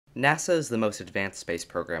NASA is the most advanced space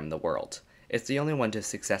program in the world. It's the only one to have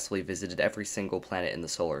successfully visited every single planet in the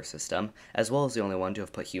solar system, as well as the only one to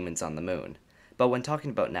have put humans on the moon. But when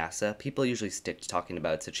talking about NASA, people usually stick to talking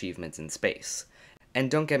about its achievements in space.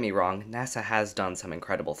 And don't get me wrong, NASA has done some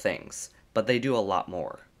incredible things, but they do a lot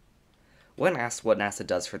more. When asked what NASA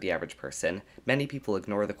does for the average person, many people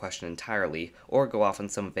ignore the question entirely or go off on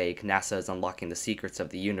some vague "NASA is unlocking the secrets of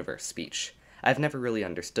the universe" speech. I've never really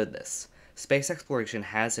understood this. Space exploration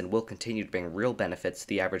has and will continue to bring real benefits to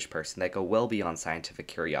the average person that go well beyond scientific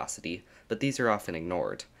curiosity, but these are often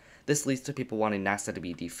ignored. This leads to people wanting NASA to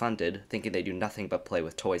be defunded, thinking they do nothing but play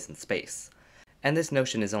with toys in space. And this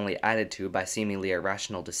notion is only added to by seemingly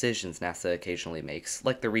irrational decisions NASA occasionally makes,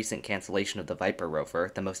 like the recent cancellation of the Viper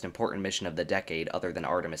rover, the most important mission of the decade other than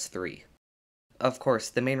Artemis 3. Of course,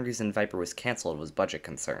 the main reason Viper was cancelled was budget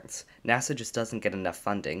concerns. NASA just doesn't get enough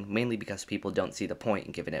funding, mainly because people don't see the point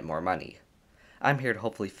in giving it more money. I'm here to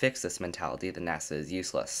hopefully fix this mentality that NASA is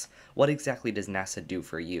useless. What exactly does NASA do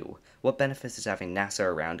for you? What benefits does having NASA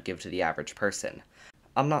around give to the average person?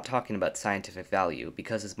 I'm not talking about scientific value,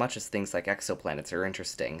 because as much as things like exoplanets are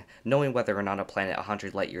interesting, knowing whether or not a planet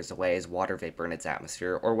 100 light years away has water vapor in its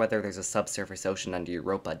atmosphere, or whether there's a subsurface ocean under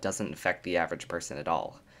Europa doesn't affect the average person at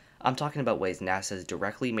all. I'm talking about ways NASA has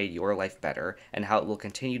directly made your life better, and how it will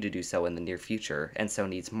continue to do so in the near future, and so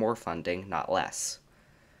needs more funding, not less.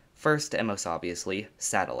 First, and most obviously,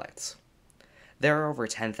 satellites. There are over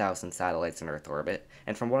 10,000 satellites in Earth orbit,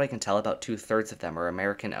 and from what I can tell, about 2/3 of them are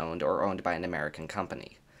American-owned or owned by an American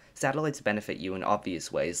company. Satellites benefit you in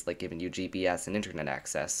obvious ways, like giving you GPS and internet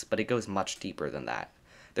access, but it goes much deeper than that.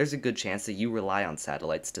 There's a good chance that you rely on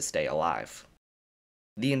satellites to stay alive.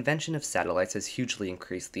 The invention of satellites has hugely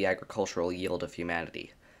increased the agricultural yield of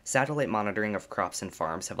humanity. Satellite monitoring of crops and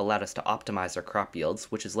farms have allowed us to optimize our crop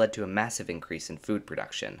yields, which has led to a massive increase in food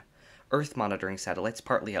production. Earth monitoring satellites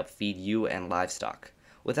partly help feed you and livestock.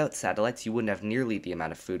 Without satellites, you wouldn't have nearly the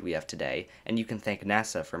amount of food we have today, and you can thank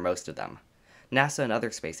NASA for most of them. NASA and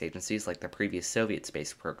other space agencies, like the previous Soviet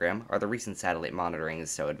space program, are the reason satellite monitoring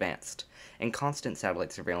is so advanced, and constant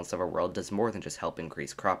satellite surveillance of our world does more than just help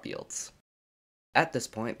increase crop yields. At this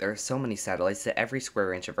point, there are so many satellites that every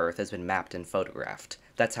square inch of Earth has been mapped and photographed.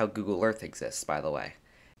 That's how Google Earth exists, by the way.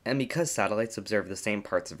 And because satellites observe the same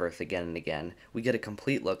parts of Earth again and again, we get a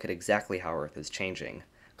complete look at exactly how Earth is changing.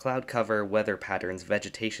 Cloud cover, weather patterns,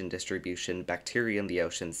 vegetation distribution, bacteria in the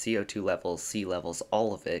ocean, CO2 levels, sea levels,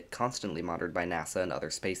 all of it constantly monitored by NASA and other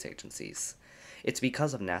space agencies. It's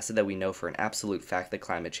because of NASA that we know for an absolute fact that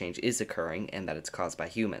climate change is occurring and that it's caused by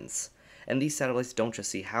humans. And these satellites don't just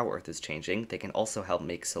see how Earth is changing, they can also help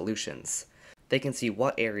make solutions. They can see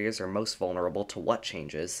what areas are most vulnerable to what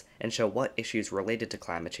changes, and show what issues related to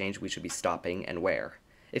climate change we should be stopping and where.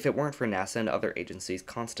 If it weren't for NASA and other agencies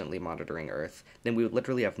constantly monitoring Earth, then we would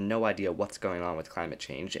literally have no idea what's going on with climate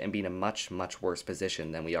change and be in a much, much worse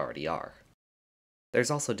position than we already are.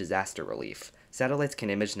 There's also disaster relief. Satellites can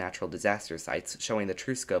image natural disaster sites, showing the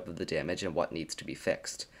true scope of the damage and what needs to be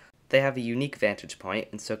fixed. They have a unique vantage point,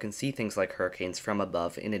 and so can see things like hurricanes from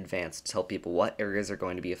above in advance to tell people what areas are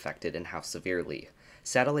going to be affected and how severely.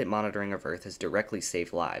 Satellite monitoring of Earth has directly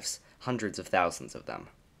saved lives, hundreds of thousands of them.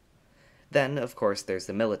 Then, of course, there's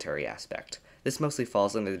the military aspect. This mostly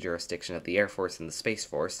falls under the jurisdiction of the Air Force and the Space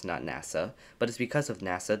Force, not NASA, but it's because of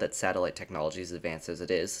NASA that satellite technology is advanced as it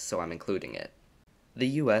is, so I'm including it. The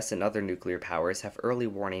US and other nuclear powers have early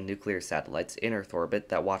warning nuclear satellites in Earth orbit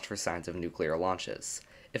that watch for signs of nuclear launches.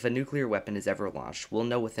 If a nuclear weapon is ever launched, we'll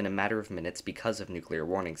know within a matter of minutes because of nuclear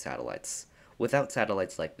warning satellites. Without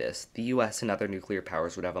satellites like this, the US and other nuclear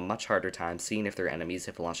powers would have a much harder time seeing if their enemies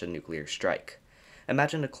have launched a nuclear strike.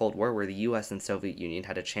 Imagine a Cold War where the US and Soviet Union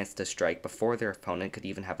had a chance to strike before their opponent could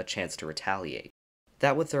even have a chance to retaliate.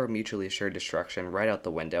 That would throw mutually assured destruction right out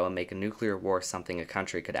the window and make a nuclear war something a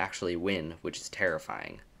country could actually win, which is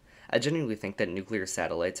terrifying. I genuinely think that nuclear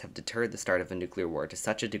satellites have deterred the start of a nuclear war to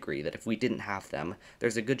such a degree that if we didn't have them,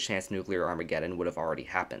 there's a good chance nuclear Armageddon would have already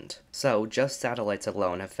happened. So, just satellites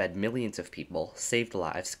alone have fed millions of people, saved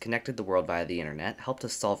lives, connected the world via the internet, helped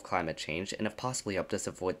us solve climate change, and have possibly helped us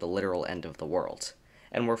avoid the literal end of the world.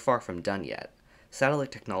 And we're far from done yet.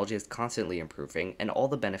 Satellite technology is constantly improving, and all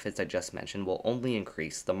the benefits I just mentioned will only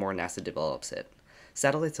increase the more NASA develops it.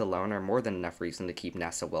 Satellites alone are more than enough reason to keep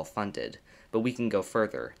NASA well funded, but we can go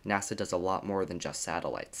further. NASA does a lot more than just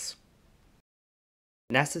satellites.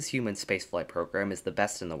 NASA's human spaceflight program is the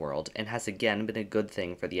best in the world, and has again been a good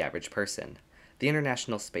thing for the average person. The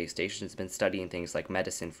International Space Station has been studying things like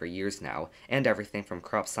medicine for years now, and everything from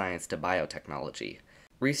crop science to biotechnology.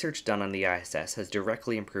 Research done on the ISS has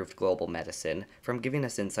directly improved global medicine, from giving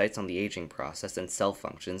us insights on the aging process and cell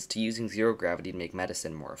functions to using zero gravity to make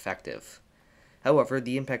medicine more effective. However,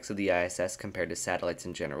 the impacts of the ISS compared to satellites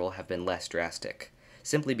in general have been less drastic,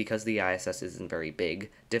 simply because the ISS isn't very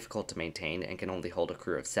big, difficult to maintain, and can only hold a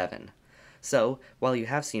crew of 7. So, while you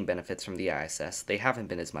have seen benefits from the ISS, they haven't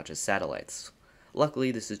been as much as satellites.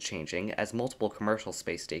 Luckily, this is changing, as multiple commercial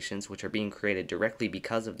space stations which are being created directly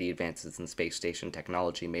because of the advances in space station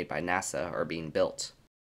technology made by NASA are being built.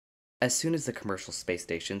 As soon as the commercial space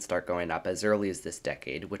stations start going up as early as this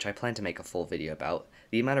decade, which I plan to make a full video about,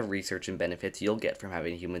 the amount of research and benefits you'll get from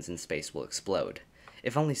having humans in space will explode.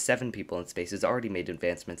 If only 7 people in space has already made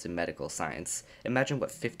advancements in medical science, imagine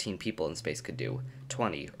what 15 people in space could do,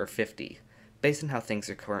 20, or 50. Based on how things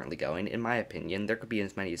are currently going, in my opinion, there could be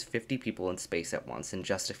as many as 50 people in space at once in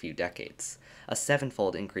just a few decades. A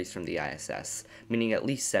 7-fold increase from the ISS, meaning at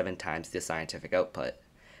least 7 times the scientific output.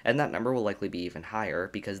 And that number will likely be even higher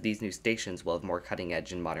because these new stations will have more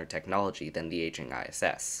cutting-edge and modern technology than the aging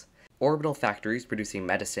ISS. Orbital factories producing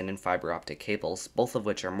medicine and fiber optic cables, both of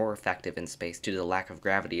which are more effective in space due to the lack of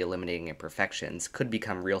gravity eliminating imperfections, could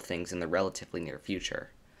become real things in the relatively near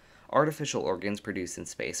future. Artificial organs produced in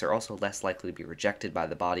space are also less likely to be rejected by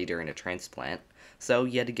the body during a transplant, so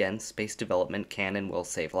yet again, space development can and will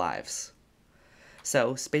save lives.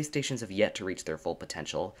 So, space stations have yet to reach their full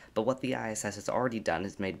potential, but what the ISS has already done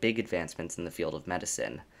is made big advancements in the field of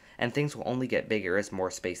medicine, and things will only get bigger as more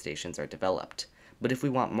space stations are developed. But if we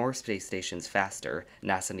want more space stations faster,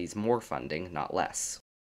 NASA needs more funding, not less.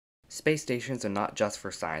 Space stations are not just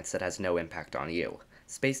for science that has no impact on you.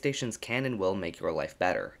 Space stations can and will make your life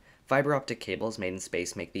better. Fiber optic cables made in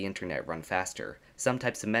space make the internet run faster. Some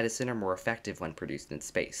types of medicine are more effective when produced in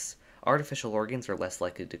space. Artificial organs are less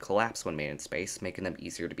likely to collapse when made in space, making them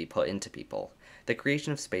easier to be put into people. The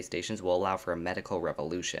creation of space stations will allow for a medical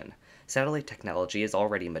revolution. Satellite technology has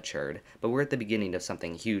already matured, but we're at the beginning of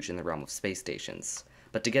something huge in the realm of space stations.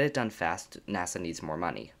 But to get it done fast, NASA needs more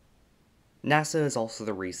money. NASA is also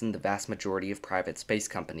the reason the vast majority of private space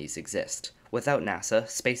companies exist. Without NASA,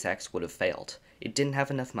 SpaceX would have failed. It didn't have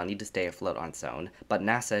enough money to stay afloat on its own, but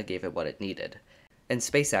NASA gave it what it needed. And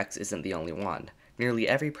SpaceX isn't the only one. Nearly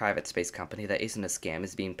every private space company that isn't a scam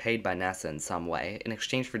is being paid by NASA in some way in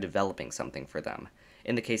exchange for developing something for them.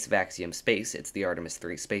 In the case of Axiom Space, it's the Artemis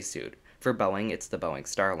 3 spacesuit. For Boeing, it's the Boeing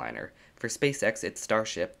Starliner. For SpaceX, it's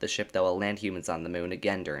Starship, the ship that will land humans on the moon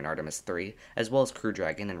again during Artemis 3, as well as Crew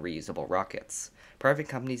Dragon and reusable rockets. Private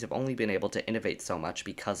companies have only been able to innovate so much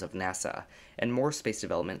because of NASA, and more space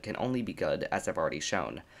development can only be good, as I've already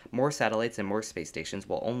shown. More satellites and more space stations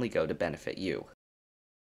will only go to benefit you.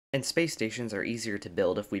 And space stations are easier to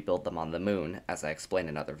build if we build them on the moon, as I explain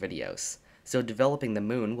in other videos. So developing the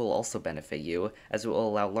moon will also benefit you, as it will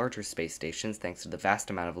allow larger space stations thanks to the vast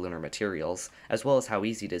amount of lunar materials, as well as how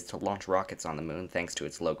easy it is to launch rockets on the moon thanks to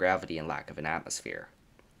its low gravity and lack of an atmosphere.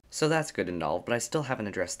 So that's good and all, but I still haven't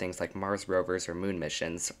addressed things like Mars rovers or moon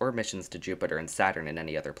missions, or missions to Jupiter and Saturn and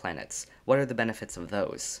any other planets. What are the benefits of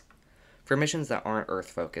those? For missions that aren't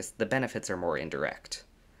Earth-focused, the benefits are more indirect.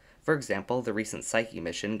 For example, the recent Psyche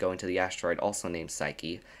mission going to the asteroid also named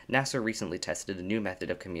Psyche, NASA recently tested a new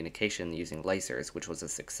method of communication using lasers, which was a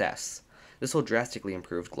success. This will drastically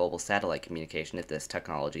improve global satellite communication if this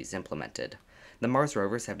technology is implemented. The Mars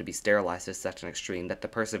rovers have to be sterilized to such an extreme that the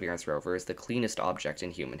Perseverance rover is the cleanest object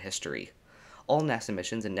in human history. All NASA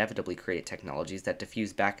missions inevitably create technologies that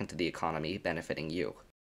diffuse back into the economy, benefiting you.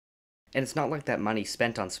 And it's not like that money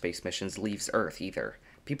spent on space missions leaves Earth either.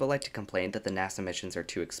 People like to complain that the NASA missions are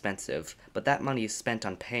too expensive, but that money is spent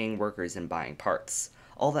on paying workers and buying parts.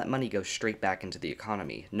 All that money goes straight back into the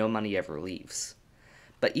economy, no money ever leaves.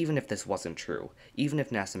 But even if this wasn't true, even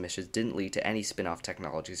if NASA missions didn't lead to any spin-off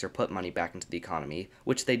technologies or put money back into the economy,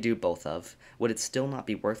 which they do both of, would it still not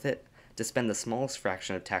be worth it? To spend the smallest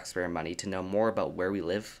fraction of taxpayer money to know more about where we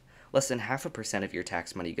live? Less than 0.5% of your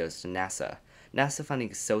tax money goes to NASA. NASA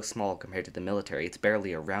funding is so small compared to the military, it's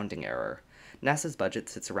barely a rounding error. NASA's budget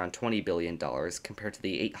sits around $20 billion compared to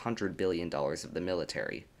the $800 billion of the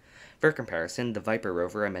military. For comparison, the Viper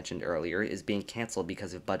rover I mentioned earlier is being cancelled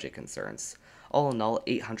because of budget concerns. All in all,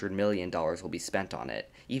 $800 million will be spent on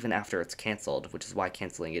it, even after it's cancelled, which is why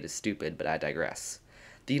cancelling it is stupid, but I digress.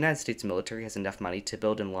 The United States military has enough money to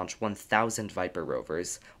build and launch 1,000 Viper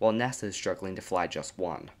rovers, while NASA is struggling to fly just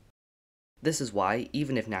one. This is why,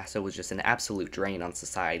 even if NASA was just an absolute drain on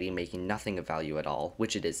society, making nothing of value at all,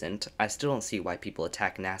 which it isn't, I still don't see why people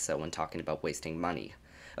attack NASA when talking about wasting money.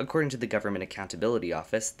 According to the Government Accountability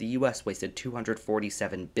Office, the US wasted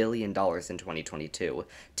 $247 billion in 2022,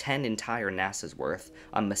 10 entire NASA's worth,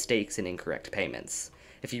 on mistakes and incorrect payments.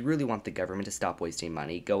 If you really want the government to stop wasting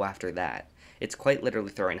money, go after that. It's quite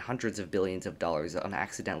literally throwing hundreds of billions of dollars on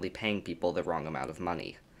accidentally paying people the wrong amount of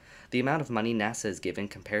money. The amount of money NASA is given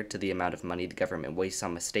compared to the amount of money the government wastes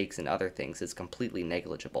on mistakes and other things is completely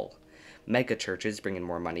negligible. Mega churches bring in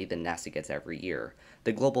more money than NASA gets every year.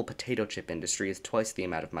 The global potato chip industry is twice the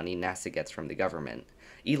amount of money NASA gets from the government.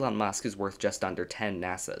 Elon Musk is worth just under 10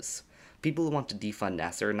 NASAs. People who want to defund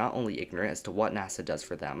NASA are not only ignorant as to what NASA does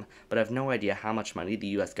for them, but have no idea how much money the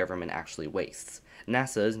US government actually wastes.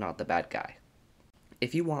 NASA is not the bad guy.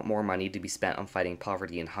 If you want more money to be spent on fighting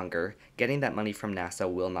poverty and hunger, getting that money from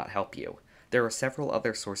NASA will not help you. There are several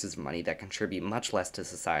other sources of money that contribute much less to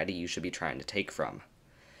society you should be trying to take from.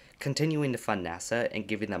 Continuing to fund NASA and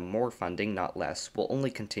giving them more funding, not less, will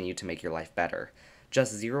only continue to make your life better.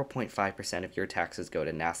 Just 0.5% of your taxes go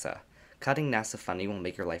to NASA. Cutting NASA funding will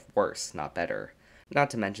make your life worse, not better.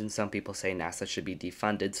 Not to mention, some people say NASA should be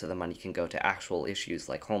defunded so the money can go to actual issues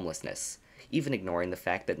like homelessness. Even ignoring the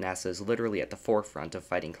fact that NASA is literally at the forefront of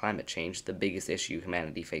fighting climate change, the biggest issue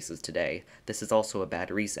humanity faces today, this is also a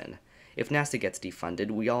bad reason. If NASA gets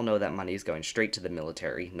defunded, we all know that money is going straight to the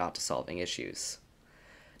military, not to solving issues.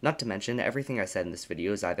 Not to mention, everything I said in this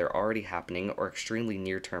video is either already happening or extremely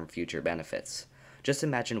near-term future benefits. Just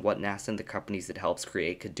imagine what NASA and the companies it helps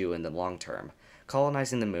create could do in the long term.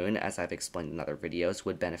 Colonizing the moon, as I've explained in other videos,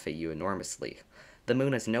 would benefit you enormously. The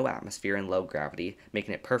moon has no atmosphere and low gravity,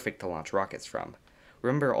 making it perfect to launch rockets from.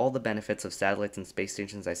 Remember all the benefits of satellites and space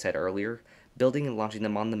stations I said earlier? Building and launching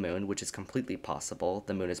them on the moon, which is completely possible,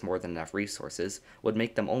 the moon has more than enough resources, would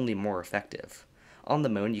make them only more effective. On the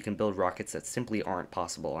moon, you can build rockets that simply aren't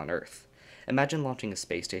possible on Earth. Imagine launching a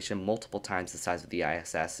space station multiple times the size of the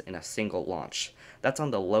ISS in a single launch. That's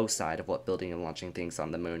on the low side of what building and launching things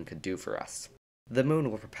on the moon could do for us. The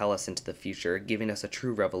moon will propel us into the future, giving us a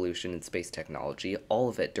true revolution in space technology, all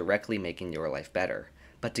of it directly making your life better.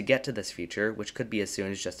 But to get to this future, which could be as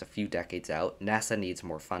soon as just a few decades out, NASA needs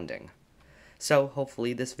more funding. So,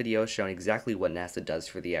 hopefully this video has shown exactly what NASA does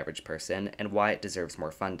for the average person, and why it deserves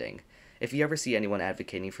more funding. If you ever see anyone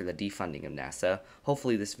advocating for the defunding of NASA,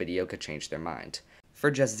 hopefully this video could change their mind.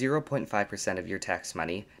 For just 0.5% of your tax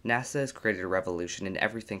money, NASA has created a revolution in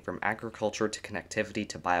everything from agriculture to connectivity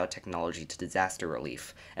to biotechnology to disaster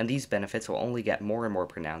relief, and these benefits will only get more and more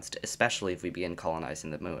pronounced, especially if we begin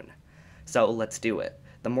colonizing the moon. So let's do it.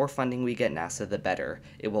 The more funding we get NASA, the better.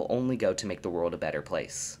 It will only go to make the world a better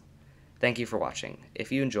place. Thank you for watching.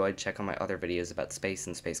 If you enjoyed, check out my other videos about space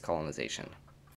and space colonization.